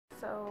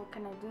so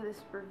can I do this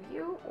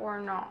review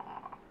or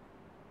not?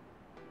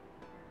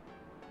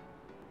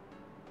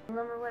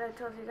 Remember what I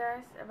told you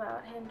guys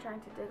about him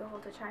trying to dig a hole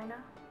to China?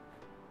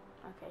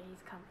 Okay,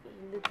 he's comfy.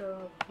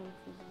 Little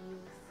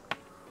confused.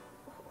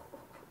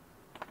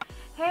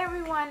 Hey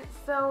everyone,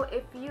 so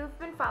if you've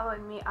been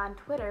following me on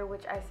Twitter,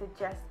 which I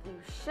suggest you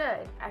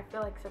should, I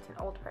feel like such an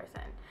old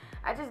person.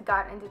 I just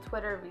got into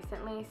Twitter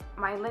recently.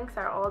 My links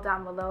are all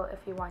down below if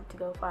you want to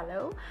go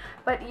follow.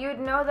 But you'd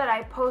know that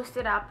I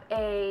posted up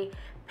a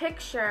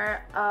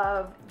picture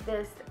of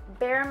this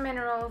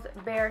bareMinerals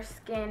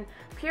bareSkin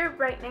Pure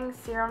Brightening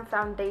Serum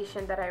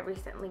Foundation that I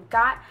recently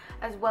got,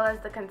 as well as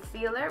the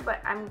concealer,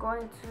 but I'm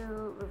going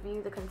to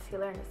review the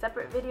concealer in a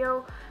separate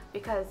video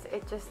because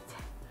it's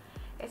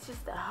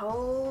just a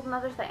whole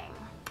nother thing.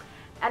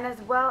 And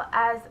as well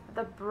as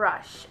the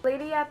brush.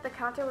 Lady at the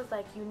counter was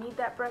like, you need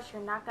that brush,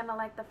 you're not gonna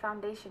like the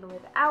foundation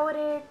without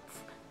it.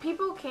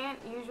 People can't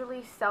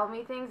usually sell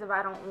me things if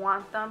I don't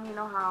want them. You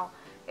know how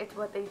it's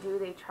what they do,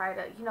 they try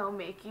to, you know,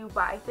 make you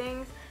buy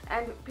things,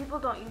 and people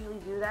don't usually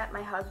do that.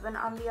 My husband,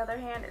 on the other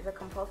hand, is a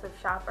compulsive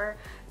shopper,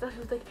 so he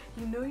was like,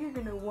 you know you're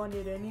gonna want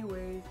it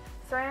anyways.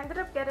 So I ended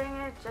up getting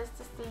it just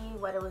to see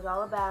what it was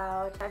all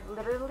about. I've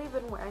literally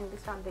been wearing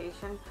this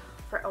foundation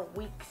for a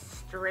week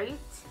straight.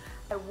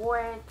 I wore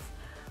it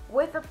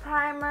with a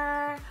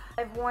primer,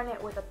 I've worn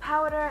it with a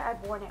powder,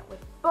 I've worn it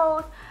with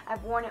both,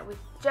 I've worn it with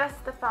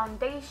just the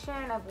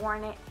foundation, I've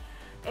worn it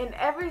in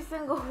every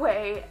single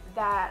way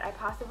that I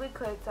possibly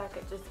could, so I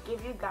could just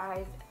give you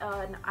guys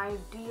an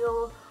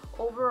ideal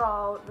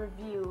overall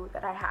review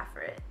that I have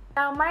for it.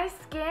 Now my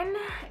skin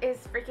is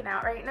freaking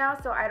out right now,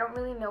 so I don't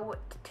really know what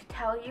to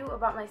tell you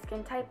about my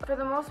skin type. For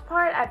the most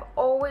part, I've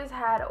always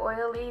had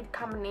oily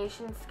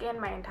combination skin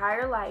my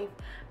entire life,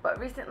 but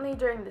recently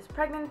during this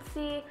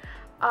pregnancy,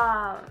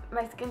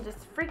 my skin just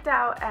freaked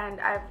out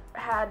and I've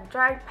had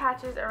dry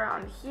patches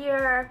around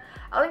here.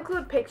 I'll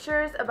include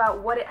pictures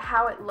about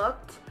how it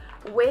looked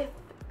with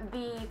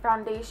the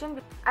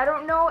foundation. I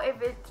don't know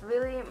if it's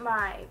really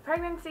my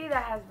pregnancy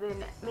that has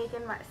been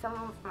making some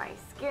of my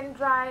skin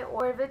dry,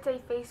 or if it's a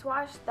face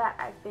wash that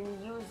I've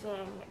been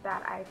using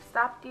that I've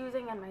stopped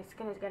using and my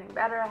skin is getting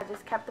better. I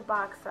just kept the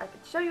box so I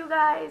could show you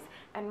guys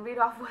and read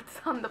off what's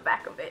on the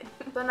back of it.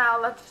 So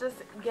now let's just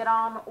get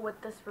on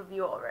with this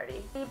review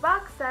already. The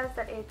box says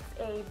that it's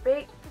a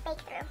breakthrough. I've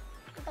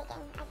been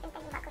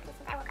thinking about cookies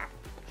since I woke up.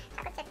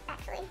 Chocolate chips,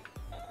 actually.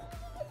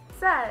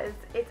 Says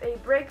it's a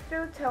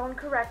breakthrough tone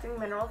correcting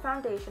mineral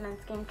foundation and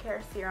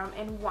skincare serum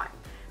in one,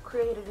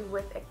 created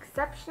with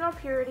exceptional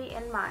purity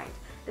in mind.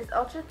 This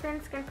ultra thin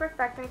skin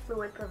perfecting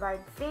fluid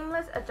provides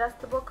seamless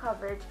adjustable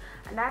coverage,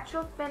 a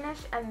natural finish,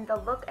 and the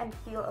look and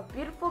feel of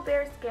beautiful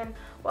bare skin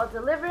while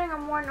delivering a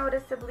more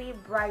noticeably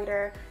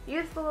brighter,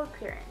 youthful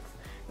appearance.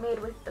 Made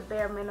with the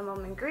bare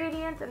minimum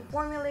ingredients and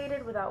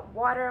formulated without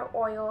water,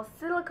 oil,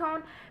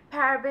 silicone,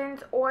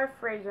 parabens, or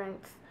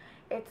fragrance.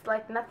 It's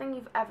like nothing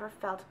you've ever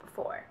felt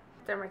before.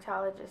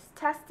 Dermatologist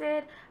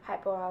tested,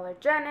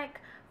 hypoallergenic,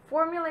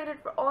 formulated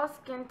for all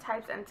skin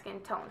types and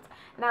skin tones.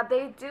 Now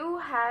they do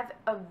have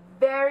a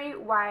very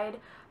wide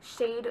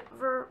shade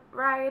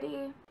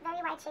variety.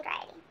 Very wide shade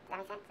variety.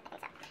 Does that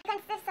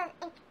make sense?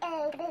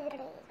 I think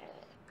so.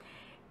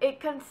 It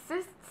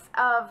consists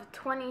of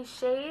 20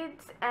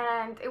 shades,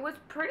 and it was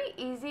pretty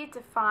easy to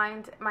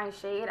find my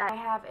shade. I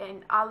have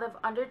an olive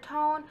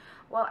undertone.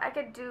 Well, I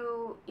could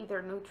do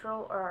either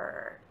neutral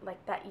or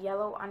like that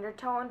yellow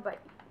undertone, but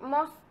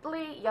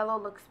mostly yellow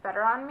looks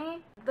better on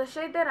me. The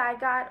shade that I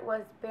got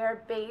was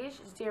beige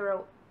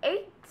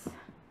 08,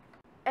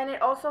 and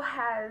it also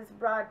has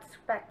broad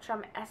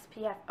spectrum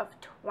SPF of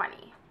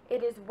 20.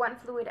 It is 1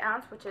 fluid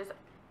ounce, which is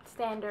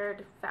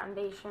standard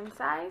foundation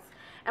size,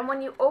 and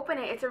when you open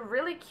it, it's a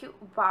really cute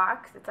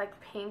box. It's like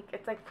pink.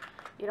 It's like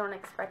you don't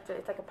expect it.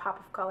 It's like a pop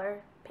of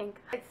color pink.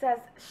 It says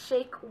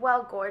shake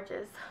well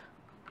gorgeous.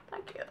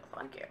 Thank you,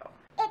 thank you.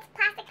 It's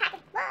plastic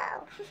packaging.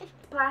 Whoa.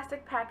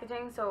 Plastic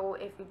packaging, so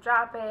if you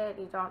drop it,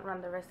 you don't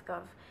run the risk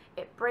of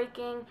it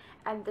breaking.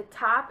 And the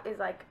top is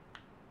like,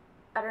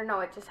 I don't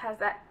know, it just has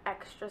that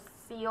extra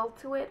seal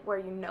to it where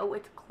you know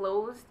it's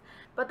closed,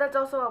 but that's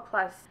also a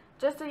plus,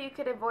 just so you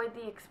could avoid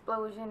the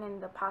explosion in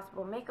the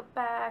possible makeup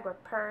bag or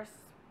purse.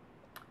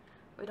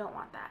 We don't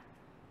want that.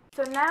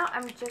 So now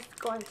I'm just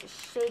going to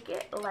shake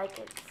it like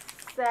it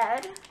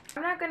said.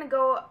 I'm not going to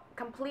go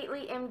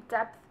completely in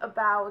depth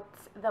about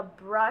the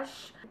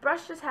brush. The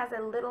brush just has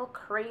a little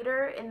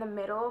crater in the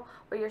middle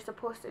where you're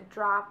supposed to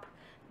drop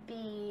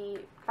the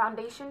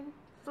foundation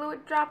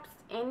fluid drops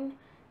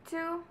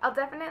into. I'll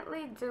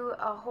definitely do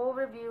a whole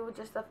review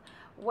just of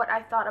what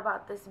I thought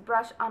about this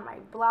brush on my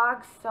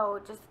blog, so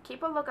just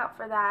keep a lookout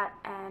for that,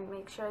 and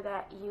make sure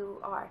that you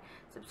are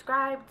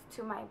subscribed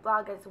to my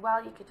blog as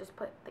well. You could just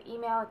put the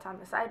email, it's on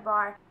the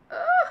sidebar.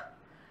 Ugh!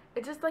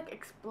 It just like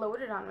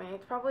exploded on me.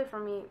 It's probably for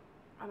me,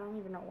 I don't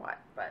even know what,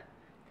 but.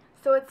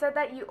 So it said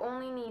that you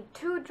only need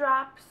 2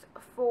 drops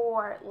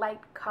for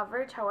light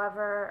coverage.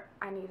 However,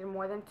 I needed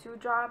more than 2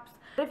 drops.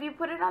 But if you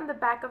put it on the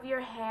back of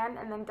your hand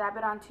and then dab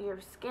it onto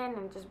your skin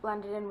and just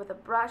blend it in with a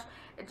brush,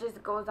 it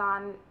just goes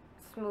on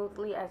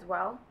smoothly as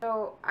well.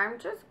 So I'm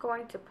just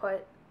going to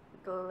put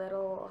the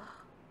little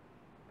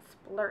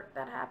splurt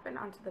that happened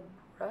onto the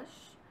brush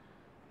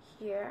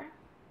here.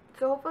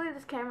 So hopefully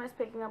this camera is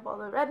picking up all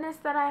the redness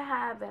that I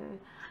have and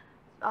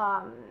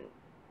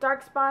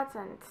dark spots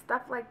and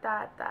stuff like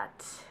that.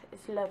 That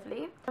is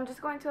lovely. I'm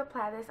just going to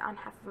apply this on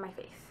half of my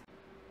face.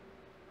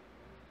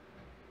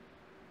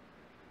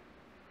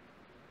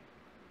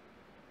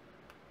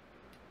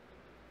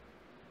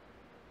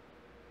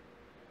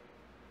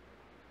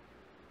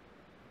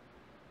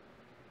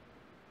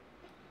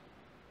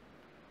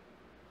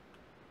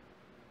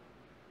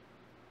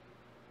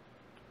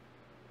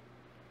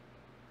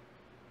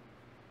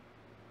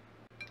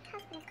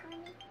 Husband is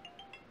calling me.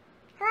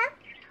 Hello?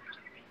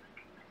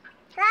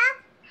 Hello?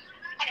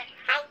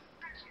 Hi.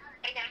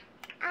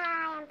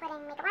 I am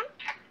putting makeup on.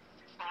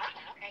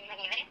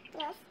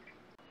 Yes.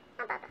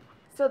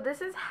 So this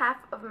is half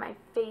of my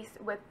face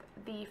with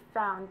the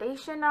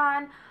foundation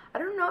on. I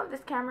don't know if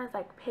this camera is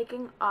like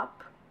picking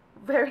up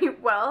very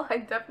well. I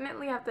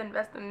definitely have to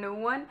invest in a new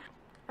one.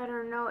 I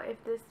don't know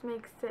if this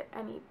makes it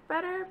any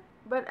better,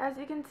 but as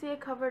you can see, it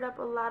covered up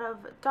a lot of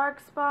dark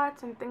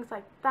spots and things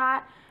like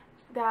that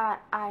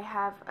I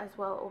have as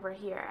well over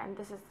here. And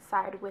this is the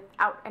side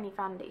without any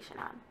foundation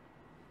on.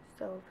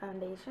 So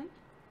foundation,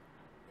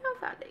 no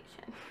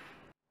foundation.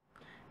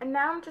 And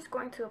now I'm just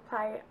going to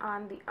apply it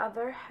on the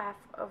other half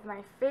of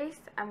my face.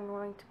 I'm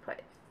going to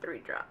put 3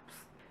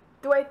 drops.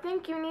 Do I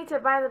think you need to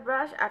buy the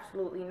brush?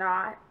 Absolutely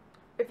not.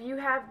 If you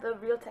have the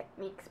Real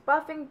Techniques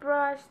buffing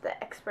brush, the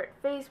Expert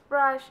face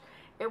brush,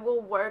 it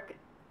will work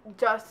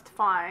just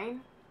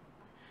fine.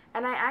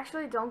 And I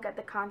actually don't get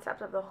the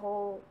concept of the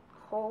whole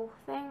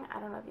thing. I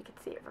don't know if you can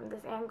see it from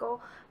this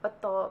angle,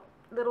 but the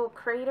little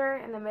crater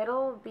in the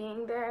middle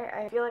being there,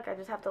 I feel like I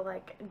just have to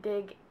like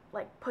dig,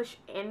 like push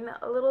in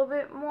a little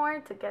bit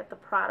more to get the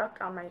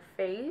product on my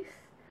face.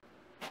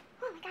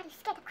 Oh my god, you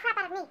scared the crap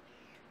out of me.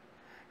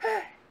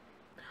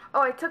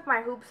 Oh, I took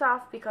my hoops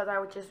off because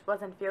I just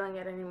wasn't feeling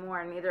it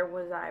anymore, and neither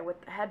was I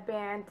with the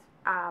headband.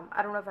 I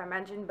don't know if I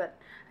mentioned, but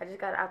I just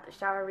got out the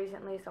shower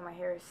recently, so my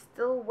hair is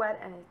still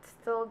wet and it's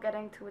still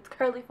getting to its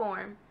curly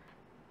form.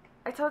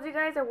 I told you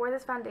guys I wore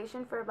this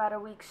foundation for about a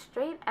week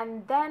straight,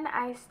 and then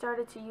I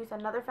started to use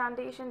another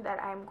foundation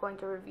that I'm going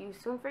to review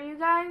soon for you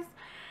guys.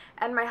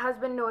 And my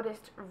husband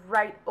noticed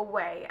right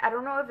away. I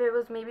don't know if it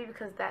was maybe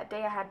because that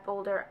day I had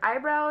bolder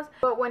eyebrows,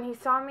 but when he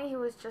saw me, he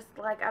was just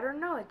like, I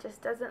don't know, it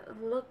just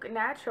doesn't look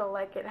natural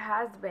like it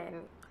has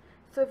been.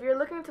 So if you're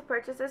looking to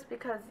purchase this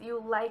because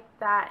you like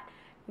that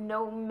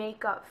no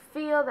makeup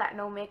feel, that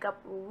no makeup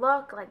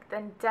look, like,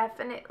 then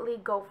definitely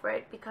go for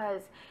it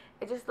because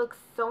it just looks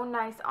so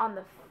nice on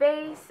the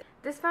face.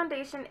 This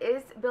foundation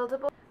is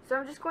buildable, so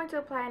I'm just going to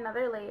apply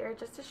another layer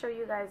just to show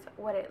you guys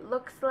what it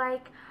looks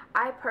like.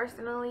 I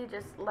personally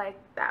just like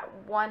that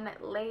one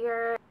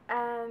layer,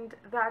 and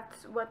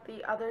that's what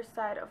the other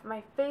side of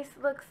my face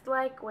looks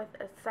like with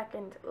a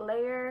second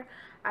layer.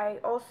 I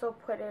also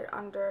put it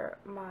under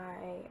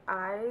my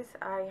eyes.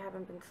 I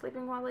haven't been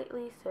sleeping well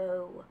lately,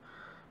 so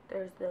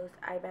there's those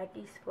eye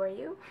baggies for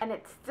you. And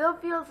it still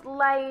feels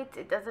light.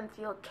 It doesn't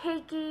feel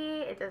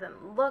cakey. It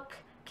doesn't look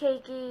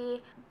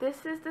cakey.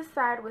 This is the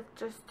side with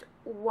just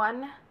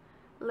one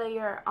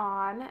layer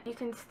on. You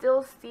can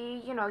still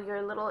see, you know,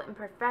 your little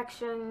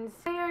imperfections.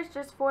 Layers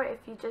just for if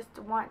you just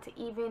want to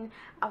even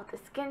out the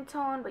skin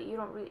tone, but you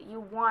don't really,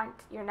 you want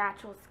your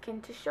natural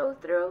skin to show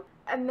through.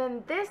 And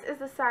then this is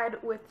the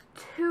side with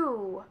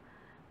 2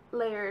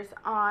 layers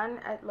on.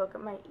 Look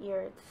at my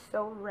ear, it's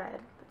so red.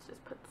 Let's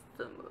just put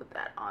some of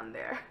that on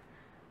there.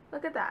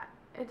 Look at that.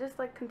 It just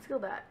like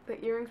concealed that.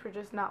 The earrings were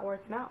just not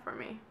working out for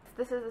me.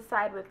 This is the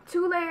side with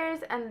 2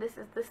 layers, and this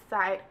is the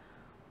side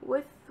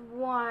with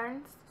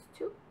 1,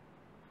 2,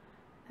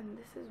 and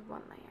this is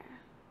 1 layer.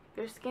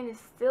 Your skin is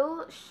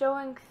still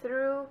showing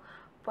through,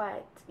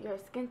 but your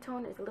skin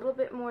tone is a little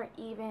bit more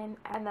even.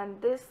 And then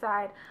this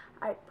side,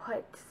 I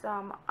put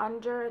some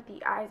under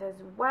the eyes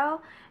as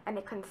well, and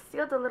it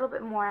concealed a little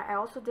bit more. I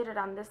also did it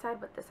on this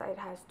side, but this side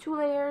has 2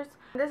 layers.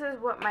 This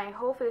is what my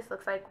whole face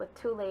looks like with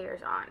 2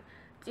 layers on.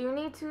 Do you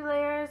need 2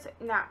 layers?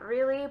 Not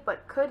really,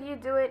 but could you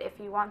do it if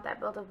you want that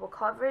buildable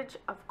coverage?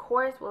 Of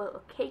course. Will it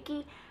look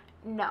cakey?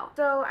 No.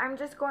 So I'm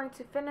just going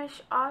to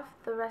finish off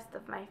the rest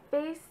of my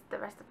face, the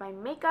rest of my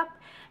makeup,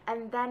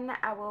 and then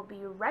I will be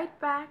right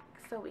back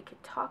so we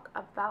could talk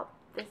about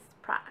this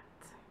product.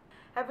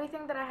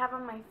 Everything that I have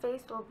on my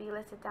face will be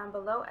listed down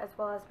below, as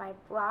well as my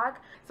blog.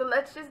 So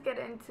let's just get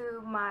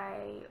into my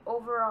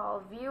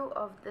overall view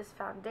of this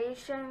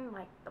foundation,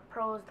 like the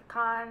pros, the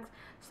cons.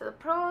 So the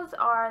pros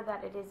are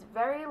that it is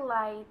very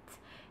light,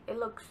 it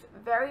looks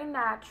very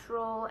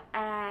natural,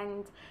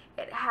 and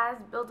it has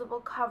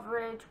buildable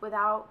coverage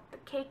without the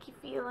cakey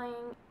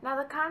feeling. Now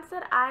the cons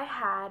that I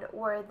had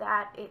were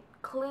that it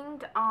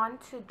clinged on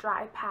to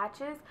dry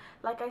patches.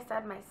 Like I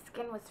said, my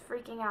skin was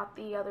freaking out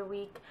the other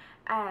week,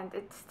 and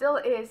it still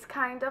is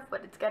kind of,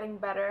 but it's getting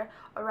better.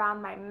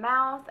 Around my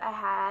mouth, I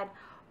had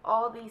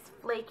all these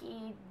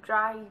flaky,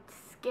 dry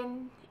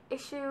skin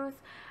issues.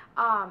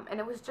 and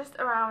it was just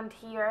around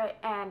here,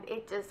 and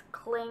it just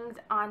clings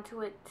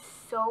onto it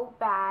so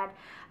bad.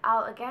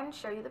 I'll again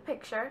show you the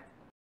picture.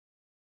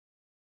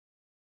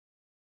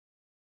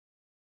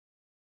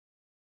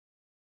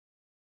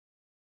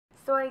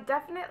 So I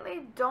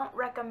definitely don't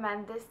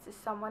recommend this to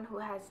someone who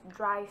has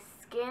dry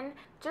skin,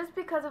 just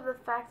because of the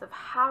fact of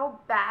how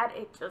bad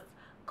it just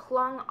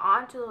clung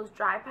onto those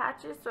dry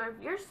patches. So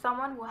if you're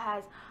someone who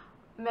has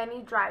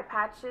many dry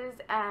patches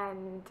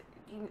and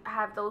you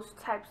have those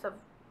types of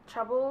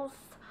troubles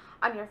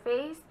on your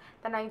face,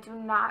 then I do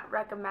not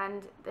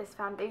recommend this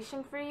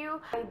foundation for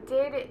you. I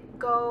did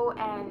go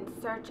and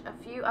search a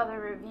few other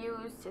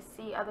reviews to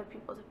see other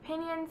people's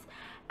opinions,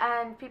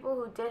 and people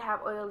who did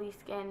have oily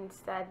skin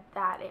said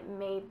that it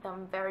made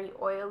them very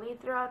oily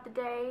throughout the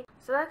day.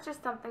 So that's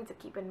just something to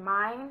keep in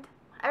mind.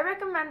 I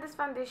recommend this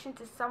foundation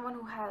to someone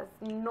who has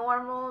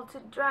normal to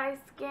dry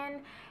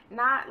skin,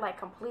 not like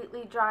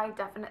completely dry,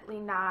 definitely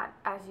not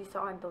as you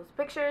saw in those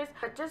pictures,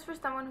 but just for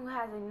someone who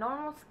has a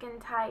normal skin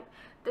type,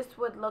 this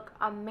would look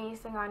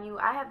amazing on you.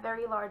 I have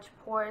very large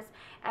pores,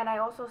 and I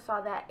also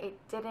saw that it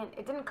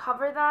didn't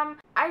cover them.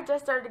 I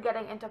just started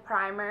getting into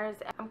primers.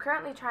 I'm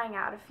currently trying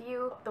out a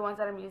few. The ones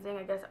that I'm using,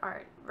 I guess,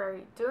 aren't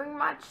very doing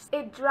much.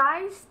 It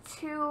dries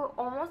to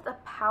almost a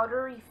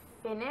powdery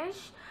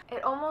finish.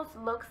 It almost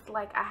looks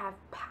like I have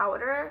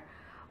powder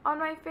on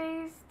my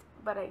face,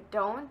 but I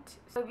don't.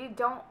 So if you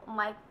don't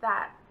like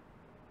that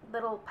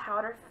little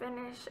powder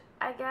finish,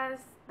 I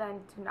guess, then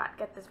do not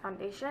get this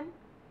foundation.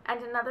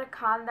 And another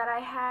con that I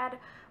had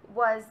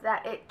was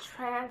that it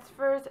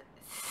transfers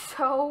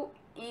so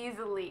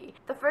easily.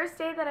 The first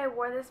day that I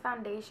wore this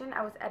foundation,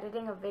 I was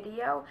editing a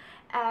video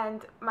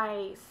and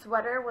my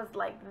sweater was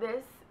like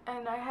this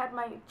and I had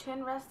my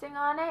chin resting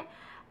on it.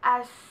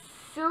 As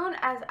soon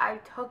as I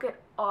took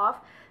it off,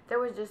 there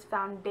was just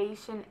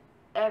foundation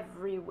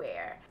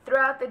everywhere.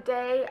 Throughout the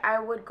day, I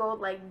would go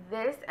like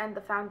this and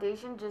the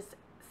foundation just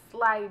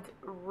slides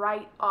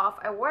right off.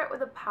 I wore it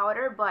with a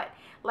powder, but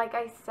like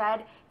I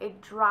said, it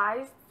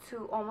dries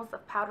to almost a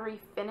powdery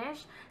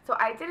finish. So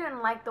I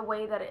didn't like the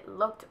way that it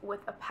looked with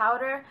a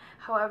powder.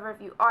 However,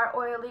 if you are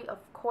oily, of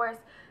course,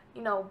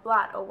 you know,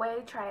 blot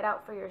away, try it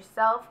out for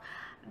yourself.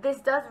 This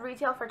does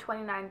retail for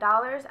 $29.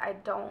 I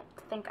don't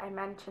think I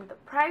mentioned the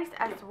price,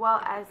 as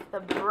well as the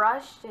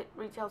brush. It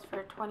retails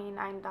for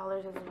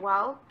 $29 as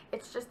well.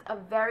 It's just a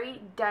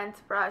very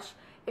dense brush.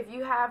 If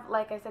you have,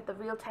 like I said, the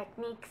Real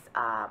Techniques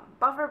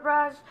buffer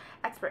brush,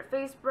 expert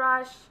face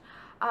brush,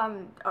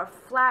 or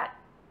flat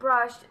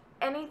brush,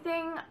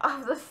 anything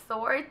of the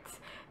sort,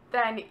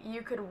 then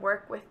you could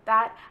work with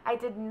that. I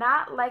did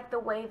not like the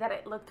way that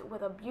it looked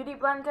with a beauty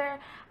blender.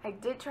 I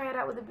did try it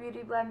out with a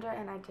beauty blender,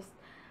 and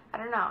I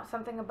don't know,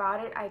 something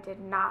about it I did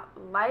not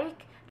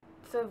like.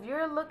 So if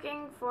you're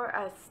looking for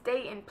a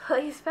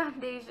stay-in-place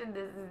foundation,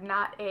 this is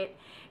not it.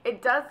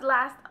 It does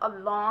last a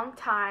long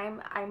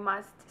time, I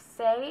must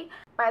say.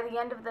 By the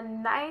end of the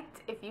night,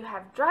 if you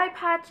have dry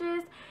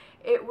patches,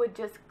 it would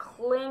just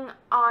cling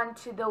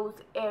onto those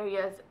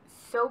areas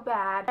so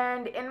bad.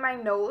 And in my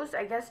nose,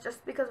 I guess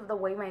just because of the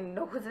way my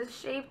nose is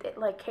shaped, it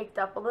like caked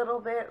up a little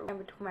bit in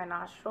between my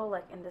nostril,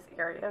 like in this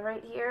area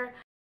right here.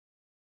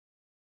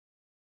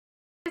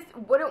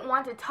 Wouldn't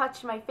want to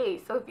touch my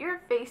face. So if you're a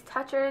face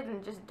toucher,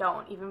 then just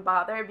don't even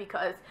bother,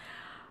 because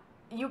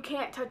you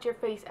can't touch your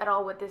face at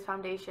all with this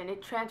foundation.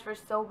 It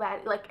transfers so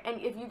bad. Like,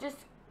 and if you just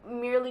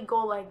merely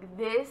go like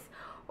this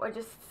or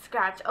just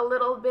scratch a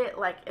little bit,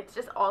 like, it's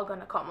just all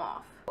gonna come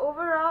off.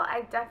 Overall,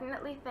 I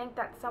definitely think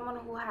that someone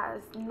who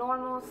has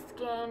normal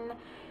skin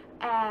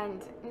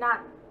and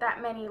not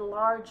that many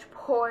large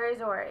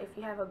pores, or if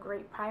you have a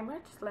great primer,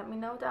 just let me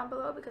know down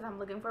below because I'm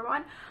looking for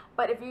one.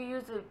 But if you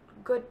use a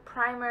good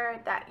primer,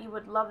 that you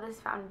would love this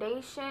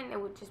foundation. It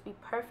would just be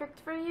perfect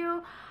for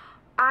you.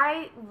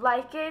 I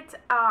like it.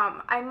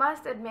 I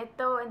must admit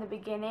though, in the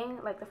beginning,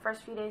 like the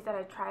first few days that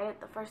I tried it,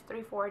 the first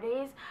 3-4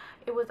 days,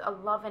 it was a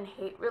love and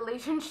hate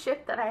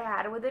relationship that I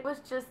had with it. It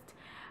was just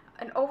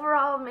an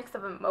overall mix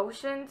of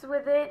emotions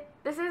with it.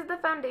 This is the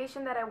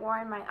foundation that I wore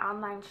in my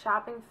online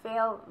shopping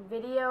fail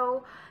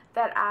video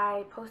that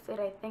I posted,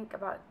 I think,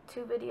 about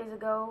 2 videos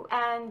ago.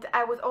 And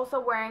I was also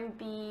wearing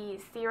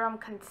the serum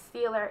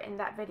concealer in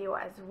that video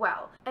as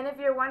well. And if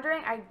you're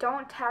wondering, I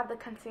don't have the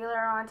concealer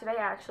on today.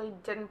 I actually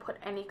didn't put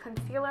any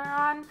concealer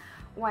on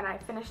when I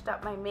finished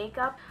up my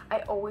makeup. I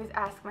always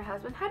ask my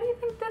husband, how do you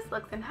think this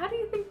looks? And how do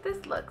you think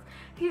this looks?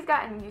 He's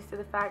gotten used to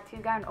the fact, he's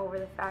gotten over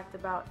the fact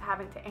about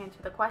having to answer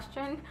the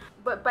question.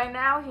 But by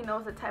now, he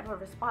knows the type of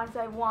response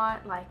I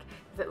want. Like,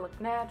 does it look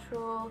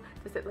natural?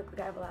 Does it look like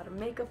I have a lot of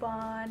makeup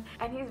on?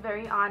 And he's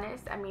very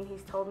honest. I mean,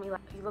 he's told me,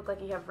 like, you look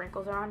like you have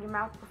wrinkles around your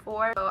mouth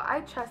before. So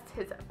I trust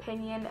his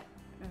opinion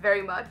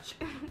very much.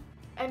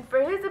 And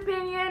for his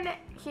opinion,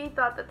 he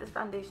thought that this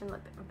foundation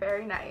looked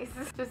very nice.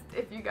 Just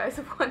if you guys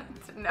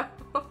wanted to know.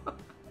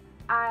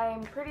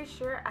 I'm pretty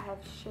sure I have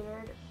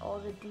shared all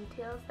the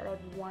details that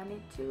I've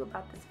wanted to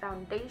about this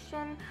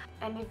foundation.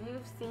 And if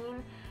you've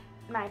seen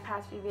my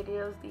past few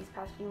videos these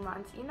past few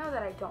months, you know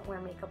that I don't wear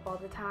makeup all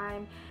the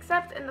time,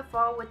 except in the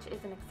fall, which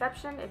is an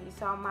exception. If you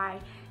saw my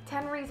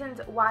 10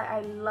 reasons why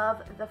I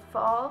love the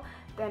fall,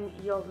 then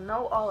you'll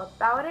know all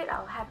about it.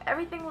 I'll have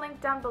everything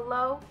linked down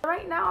below.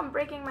 Right now I'm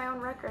breaking my own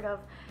record of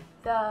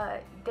the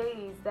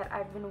days that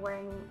I've been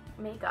wearing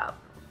makeup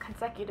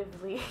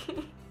consecutively.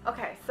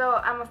 Okay,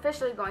 so I'm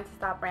officially going to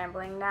stop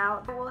rambling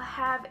now. I will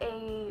have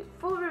a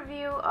full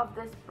review of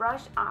this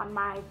brush on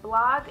my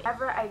blog.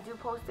 Whenever I do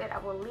post it, I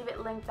will leave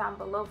it linked down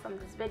below from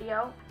this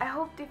video. I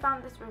hope you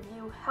found this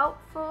review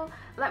helpful.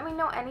 Let me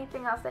know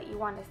anything else that you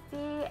want to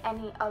see,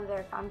 any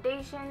other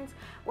foundations,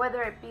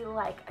 whether it be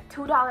like a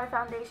 $2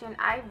 foundation.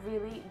 I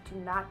really do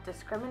not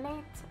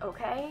discriminate,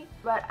 okay?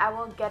 But I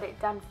will get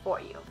it done for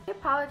you. I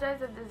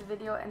apologize if this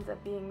video ends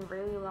up being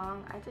really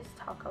long. I just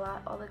talk a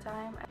lot all the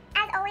time.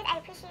 As always, I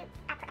appreciate.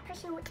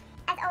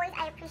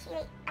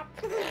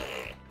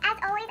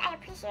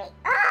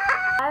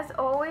 As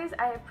always,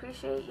 I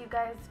appreciate you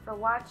guys for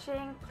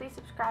watching. Please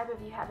subscribe if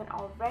you haven't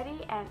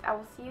already, and I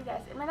will see you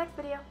guys in my next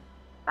video.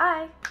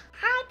 Bye!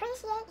 I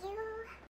appreciate you.